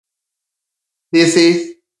This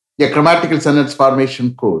is a grammatical sentence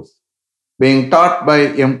formation course being taught by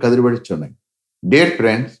M. Kadirvadi Chennai. Dear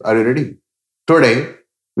friends, are you ready? Today,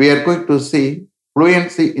 we are going to see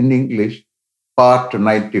Fluency in English, part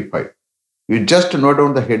 95. You just note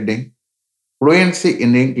down the heading Fluency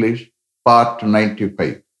in English, part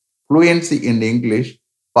 95. Fluency in English,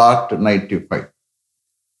 part 95.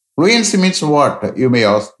 Fluency means what? You may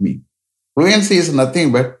ask me. Fluency is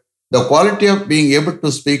nothing but the quality of being able to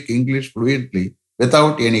speak English fluently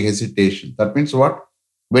without any hesitation. That means what?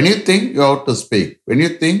 When you think, you have to speak. When you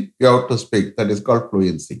think, you have to speak. That is called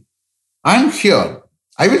fluency. I'm here.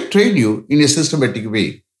 I will train you in a systematic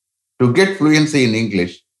way to get fluency in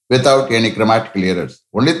English without any grammatical errors.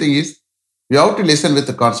 Only thing is, you have to listen with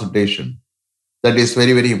the concentration. That is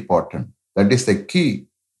very, very important. That is the key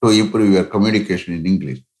to improve your communication in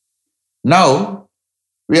English. Now,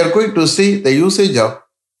 we are going to see the usage of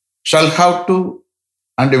shall have to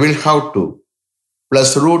and will have to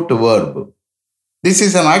plus root verb. This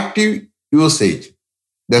is an active usage.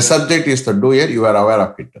 The subject is the doer, you are aware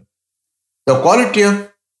of it. The quality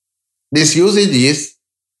of this usage is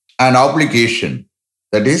an obligation,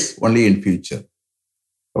 that is only in future.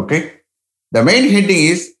 Okay? The main heading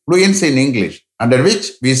is fluency in English, under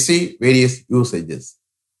which we see various usages.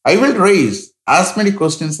 I will raise as many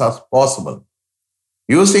questions as possible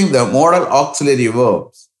using the modal auxiliary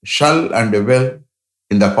verbs shall and will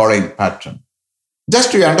in the following pattern.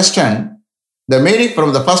 Just to understand the meaning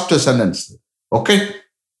from the first sentence. Okay?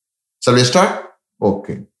 Shall we start?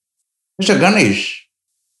 Okay. Mr. Ganesh,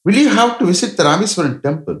 will you have to visit the Rameswaram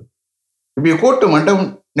temple? If you go to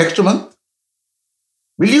Mandapam next month,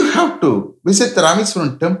 will you have to visit the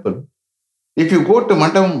Rameswaram temple? If you go to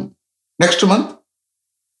Mandapam next month,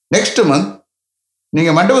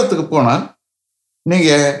 நீங்க மண்டபத்துக்கு போனால்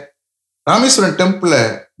நீங்க Rameswaram டெம்பிள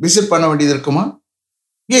visit பண்ண வேண்டியது இருக்குமா?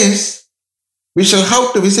 Yes, we shall have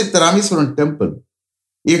to visit the Rameswaram temple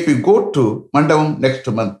if we go to Mandapam next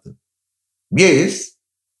month. Yes,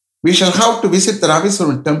 we shall have to visit the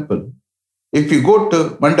Rameswaram temple if we go to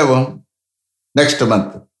Mandapam next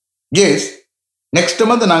month. Yes, next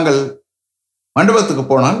month நாங்கள் மண்டபத்துக்கு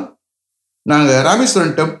போனால் நாங்கள்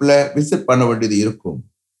Rameswaram டெம்பிள visit பண்ண வேண்டியது இருக்கும்.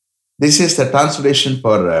 This is the translation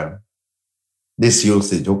for this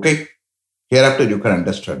usage, okay? Hereafter you can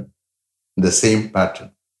understand the same pattern.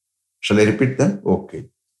 Shall I repeat them? Okay.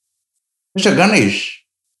 Mr. Ganesh,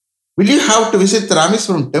 will you have to visit the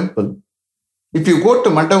Rameswaram temple if you go to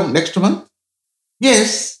Mandapam next month?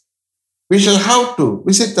 Yes, we shall have to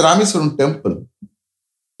visit the Rameswaram temple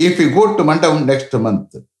if we go to Mandapam next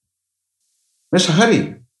month. Mr. Hari,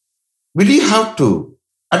 will you have to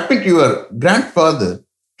admit your grandfather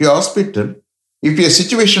to a hospital if a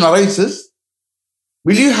situation arises?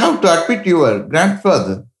 Will you have to admit your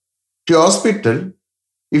grandfather to a hospital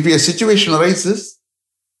if a situation arises?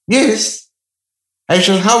 Yes, I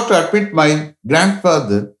shall have to admit my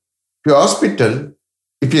grandfather to a hospital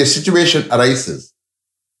if a situation arises.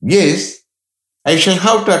 Yes, I shall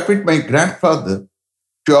have to admit my grandfather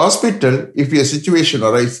to a hospital if a situation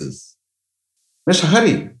arises. Mr.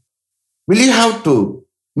 Hari, will you have to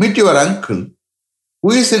meet your uncle who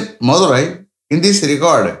is in Madurai in this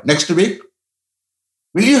regard next week?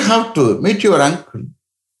 Will you have to meet your uncle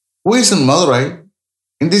who is in Madurai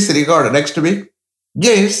in this regard next week?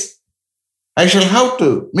 Yes, I shall have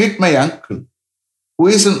to meet my uncle who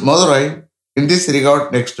is in Madurai in this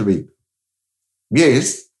regard next week.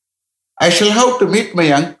 Yes, I shall have to meet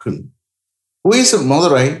my uncle who is in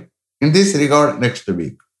Madurai in this regard next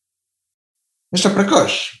week. Mr.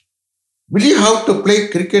 Prakash, will you have to play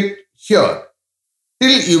cricket here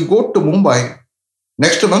till you go to Mumbai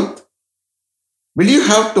next month? Will you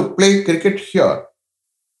have to play cricket here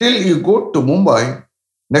till you go to Mumbai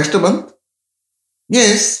next month?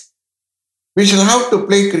 Yes, we shall have to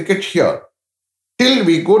play cricket here till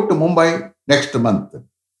we go to Mumbai next month.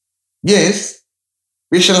 Yes,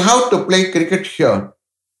 we shall have to play cricket here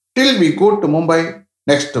till we go to Mumbai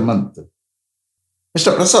next month.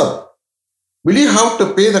 Mr. Prasad, will you have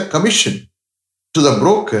to pay the commission to the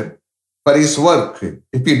broker for his work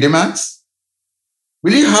if he demands?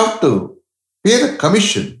 Will you have to pay the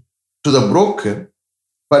commission to the broker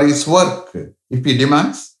for his work if he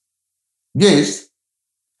demands? Yes,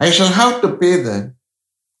 I shall have to pay the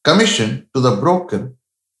commission to the broker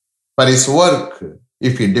for his work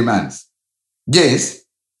if he demands. Yes,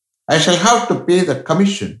 I shall have to pay the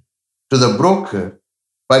commission to the broker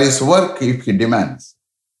for his work if he demands.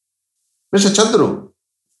 Mr. Chandru,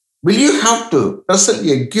 will you have to present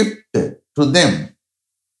a gift to them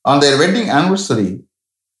on their wedding anniversary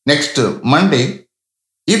next Monday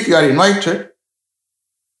if you are invited?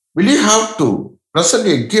 Will you have to present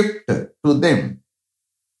a gift to them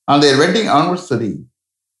on their wedding anniversary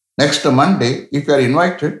next Monday if you are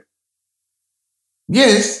invited.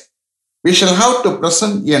 Yes, we shall have to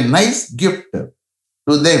present a nice gift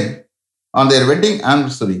to them on their wedding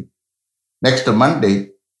anniversary next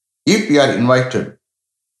Monday if you are invited.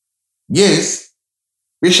 Yes,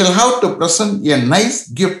 we shall have to present a nice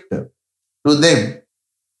gift to them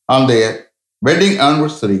on their wedding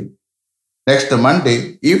anniversary next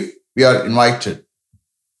Monday if we are invited.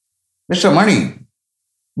 Mr. Mani,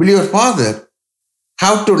 will your father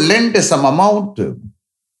have to lend some amount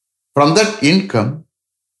from that income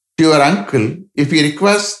to your uncle if he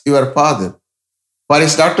requests your father for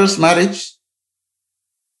his daughter's marriage?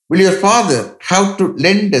 Will your father have to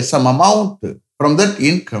lend some amount from that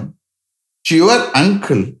income to your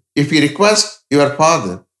uncle if he requests your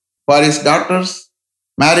father for his daughter's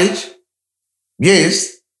marriage?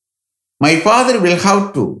 Yes, my father will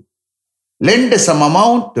have to lend some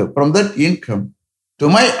amount from that income to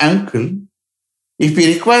my uncle if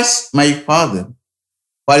he requests my father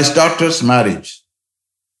for his daughter's marriage.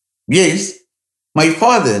 Yes, my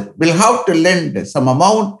father will have to lend some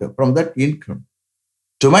amount from that income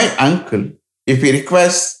to my uncle if he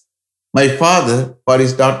requests my father for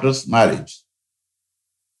his daughter's marriage.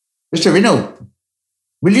 Mr. Vinod,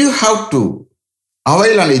 will you have to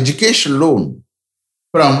avail an education loan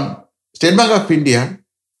from State Bank of India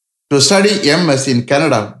to study MS in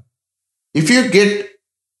Canada if you get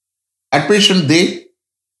admission there?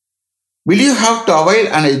 Will you have to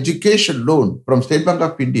avail an education loan from State Bank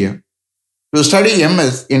of India to study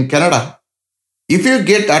MS in Canada if you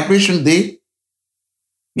get admission there?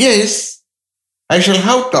 Yes, I shall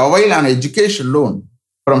have to avail an education loan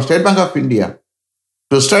from State Bank of India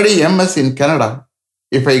to study MS in Canada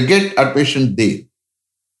if I get admission there.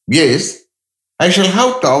 Yes, I shall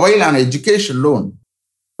have to avail an education loan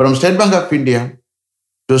from State Bank of India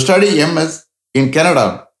to study MS in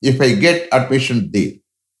Canada if I get admission there.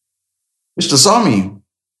 Mr. Swami,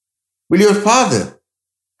 will your father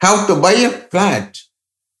have to buy a flat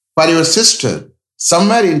for your sister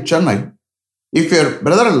somewhere in Chennai if your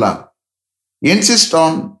brother-in-law insists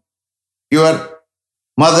on your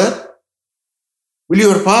mother? Will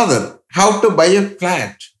your father have to buy a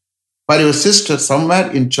flat for your sister somewhere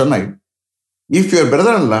in Chennai if your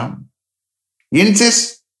brother-in-law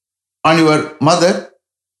insists on your mother?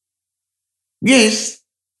 Yes,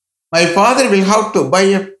 my father will have to buy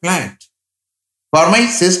a flat for my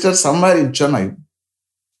sister somewhere in Chennai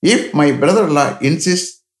if my brother-in-law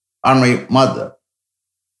insists on my mother.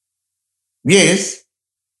 Yes,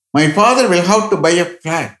 my father will have to buy a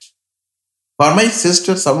flat for my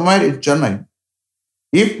sister somewhere in Chennai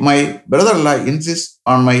if my brother-in-law insists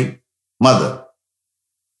on my mother.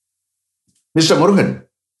 Mr. Murugan,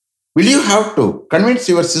 will you have to convince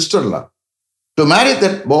your sister-in-law to marry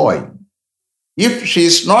that boy if she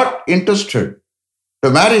is not interested to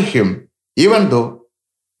marry him, even though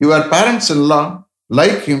your parents-in-law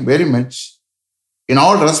like him very much in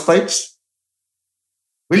all respects?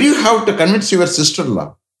 Will you have to convince your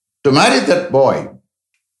sister-in-law to marry that boy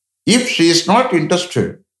if she is not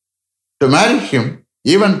interested to marry him,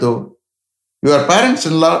 even though your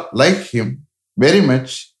parents-in-law like him very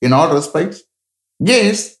much in all respects?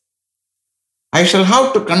 Yes, I shall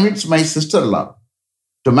have to convince my sister-in-law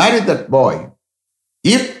to marry that boy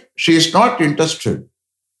if she is not interested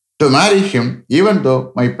to marry him, even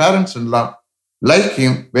though my parents-in-law like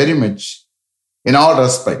him very much in all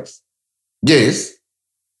respects. Yes,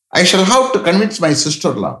 I shall have to convince my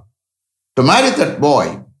sister-in-law to marry that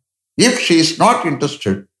boy if she is not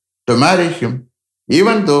interested to marry him,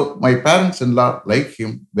 even though my parents-in-law like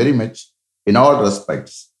him very much in all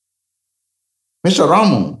respects. Mr.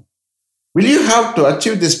 Ramu, will you have to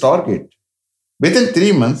achieve this target within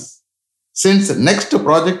 3 months since the next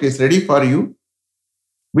project is ready for you?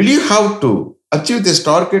 Will you have to achieve this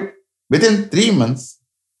target within 3 months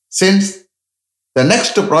since the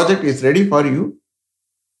next project is ready for you?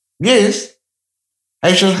 Yes,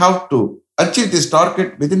 I shall have to achieve this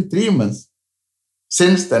target within 3 months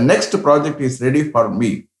since the next project is ready for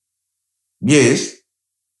me. Yes,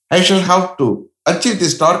 I shall have to achieve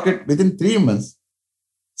this target within 3 months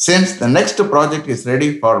since the next project is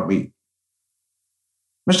ready for me.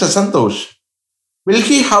 Mr. Santosh, will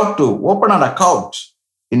he have to open an account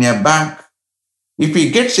in a bank if he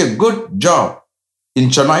gets a good job in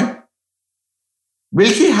Chennai?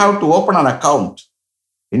 Will he have to open an account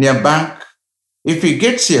in a bank if he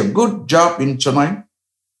gets a good job in Chennai?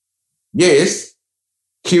 Yes,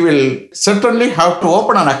 he will certainly have to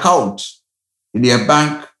open an account in a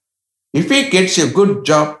bank if he gets a good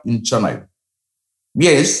job in Chennai.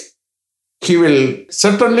 Yes, he will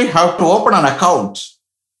certainly have to open an account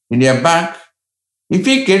in a bank if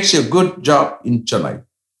he gets a good job in Chennai?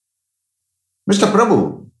 Mr.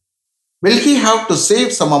 Prabhu, will he have to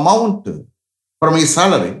save some amount from his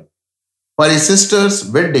salary for his sister's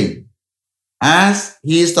wedding as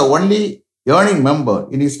he is the only earning member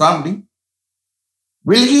in his family?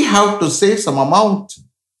 Will he have to save some amount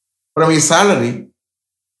from his salary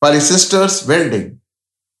for his sister's wedding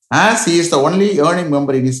as he is the only earning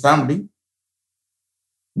member in his family?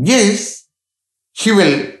 Yes, he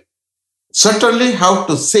will certainly have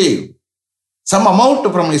to save some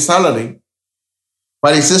amount from his salary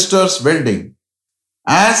for his sister's wedding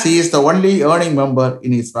as he is the only earning member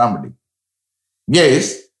in his family.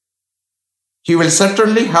 Yes, he will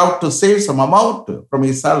certainly have to save some amount from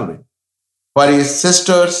his salary for his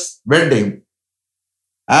sister's wedding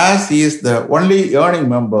as he is the only earning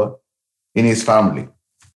member in his family.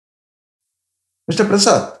 Mr.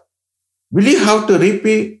 Prasad, will you have to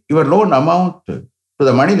repay your loan amount to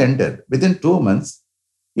the money lender within 2 months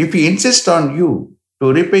if he insists on you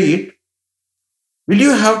to repay it? Will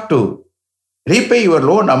you have to repay your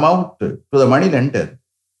loan amount to the money lender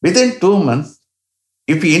within 2 months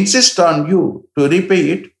if he insists on you to repay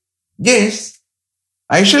it? Yes,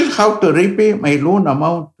 I shall have to repay my loan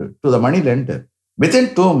amount to the money lender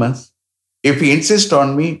within 2 months if he insists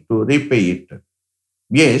on me to repay it.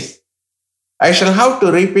 Yes, I shall have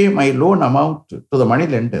to repay my loan amount to the money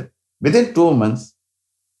lender within 2 months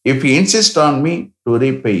if he insists on me to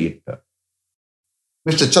repay it.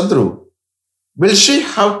 Mr. Chandru, will she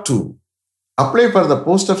have to apply for the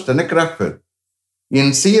post of stenographer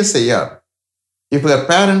in CSIR if her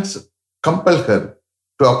parents compel her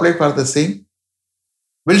to apply for the same?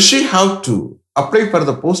 Will she have to apply for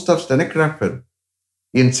the post of stenographer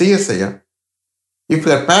in CSIR if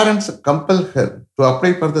her parents compel her to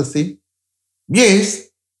apply for the same? Yes,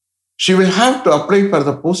 she will have to apply for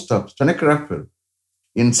the post of stenographer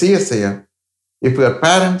in CSIR if her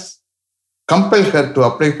parents compel her to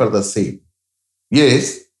apply for the same.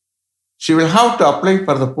 Yes, she will have to apply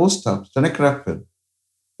for the post of stenographer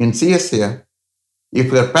in CSIR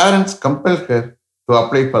if her parents compel her to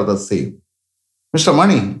apply for the same. Mr.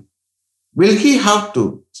 Mani, will he have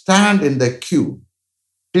to stand in the queue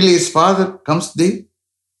till his father comes there?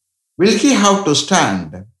 Will he have to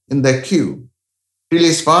stand in the queue till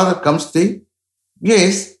his father comes there?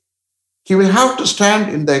 Yes, he will have to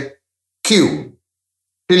stand in the queue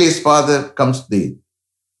till his father comes there.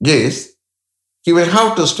 Yes, he will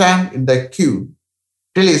have to stand in the queue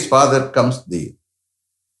till his father comes there.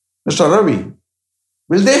 Mr. Ravi,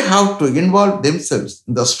 will they have to involve themselves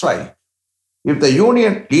in the strike if the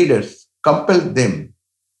union leaders compel them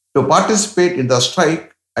to participate in the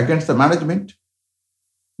strike against the management?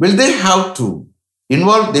 Will they have to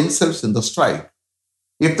involve themselves in the strike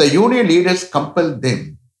if the union leaders compel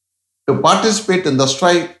them to participate in the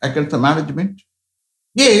strike against the management?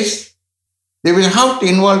 Yes, they will have to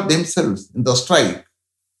involve themselves in the strike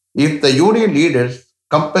if the union leaders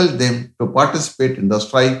compel them to participate in the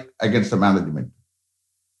strike against the management.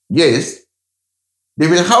 Yes, they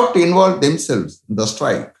will have to involve themselves in the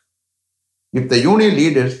strike if the union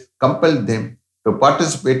leaders compel them to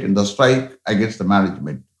participate in the strike against the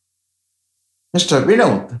management. Mr.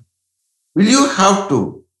 Vinod, will you have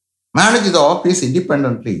to manage the office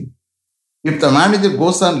independently if the manager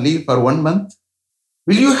goes on leave for 1 month?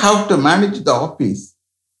 Will you have to manage the office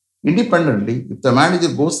independently if the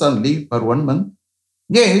manager goes on leave for 1 month?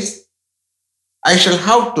 Yes, I shall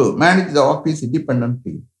have to manage the office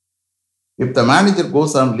independently if the manager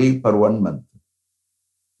goes on leave for 1 month.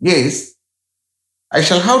 Yes, I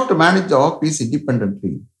shall have to manage the office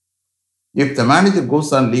independently if the manager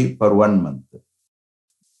goes on leave for 1 month.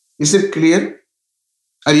 Is it clear?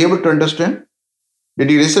 Are you able to understand? Did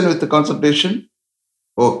you listen with the concentration?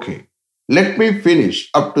 Okay. Let me finish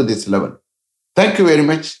up to this level. Thank you very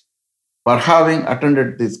much for having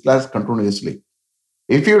attended this class continuously.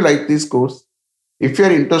 If you like this course, if you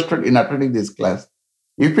are interested in attending this class,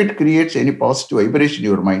 if it creates any positive vibration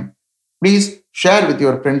in your mind, please share with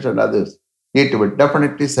your friends and others. It will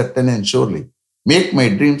definitely, certainly and surely make my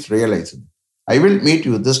dreams realized. I will meet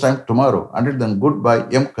you this time tomorrow. Until then, goodbye.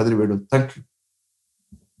 M. Kadrivedu. Thank you.